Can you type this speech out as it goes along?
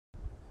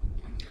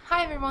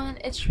Hi everyone,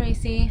 it's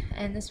Tracy,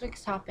 and this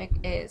week's topic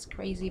is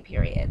crazy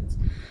periods.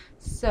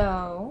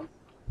 So,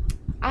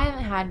 I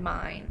haven't had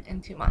mine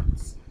in 2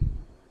 months,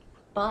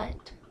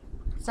 but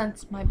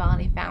since my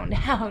body found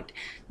out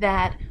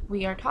that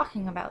we are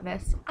talking about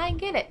this, I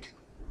get it.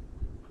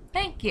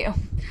 Thank you.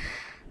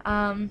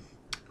 Um,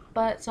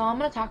 so I'm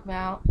going to talk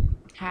about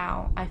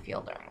how I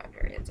feel during my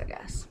periods, I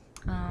guess.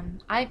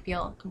 I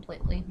feel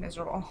completely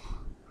miserable.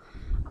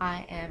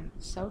 I am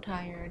so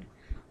tired.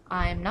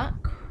 I'm not,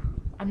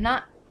 I'm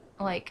not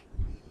like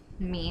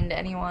mean to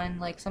anyone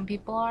like some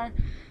people are.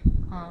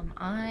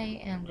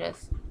 I am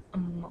just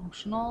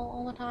emotional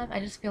all the time. I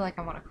just feel like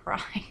I want to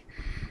cry.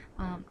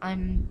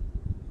 I'm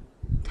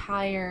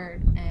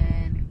tired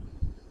and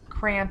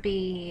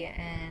crampy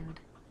and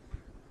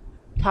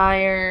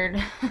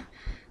tired,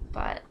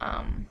 but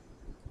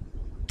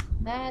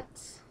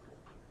that's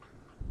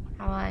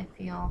how I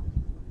feel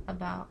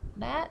about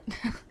that.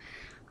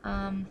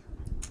 um,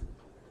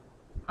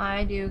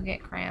 I do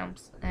get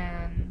cramps,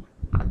 and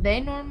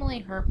they normally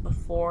hurt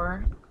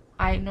before.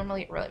 I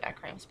normally get really bad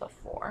cramps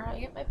before I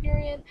get my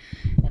period.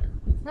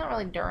 It's not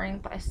really during,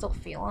 but I still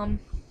feel them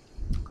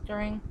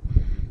during.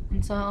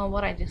 And so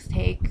what I just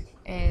take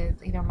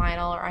is either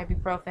Midol or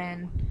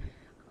ibuprofen,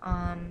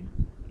 um,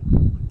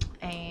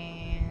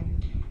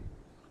 and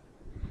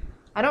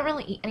I don't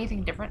really eat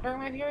anything different during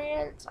my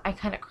periods. I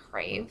kind of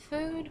crave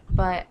food,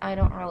 but I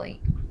don't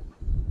really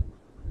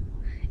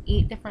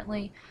eat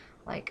differently.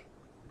 Like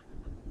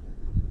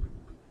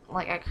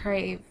I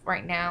crave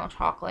right now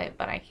chocolate,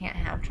 but I can't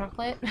have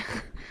chocolate.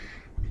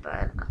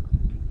 But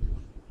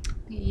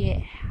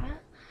yeah,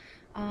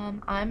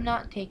 I'm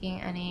not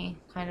taking any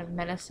kind of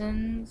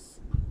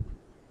medicines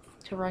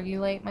to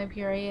regulate my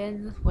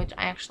periods, which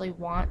I actually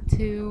want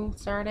to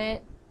start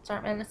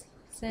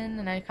medicine,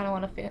 and I kind of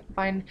want to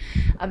find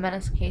a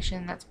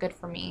medication that's good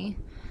for me.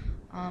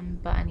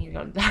 But I need to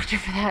go to the doctor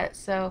for that.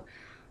 So,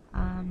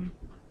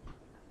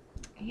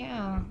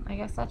 yeah, I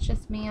guess that's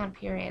just me on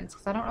periods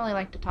because I don't really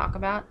like to talk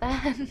about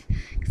that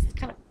because it's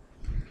kind of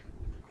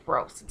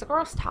gross. It's a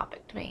gross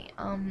topic to me.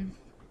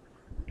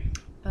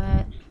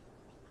 But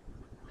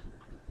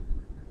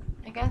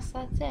I guess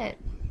that's it.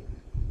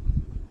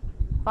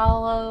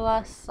 Follow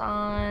us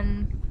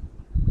on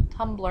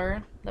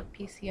Tumblr, the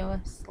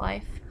PCOS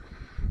Life,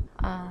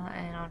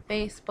 and on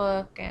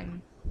Facebook,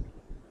 and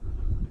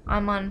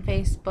I'm on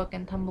Facebook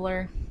and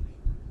Tumblr.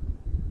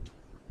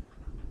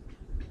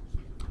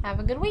 Have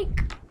a good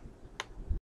week.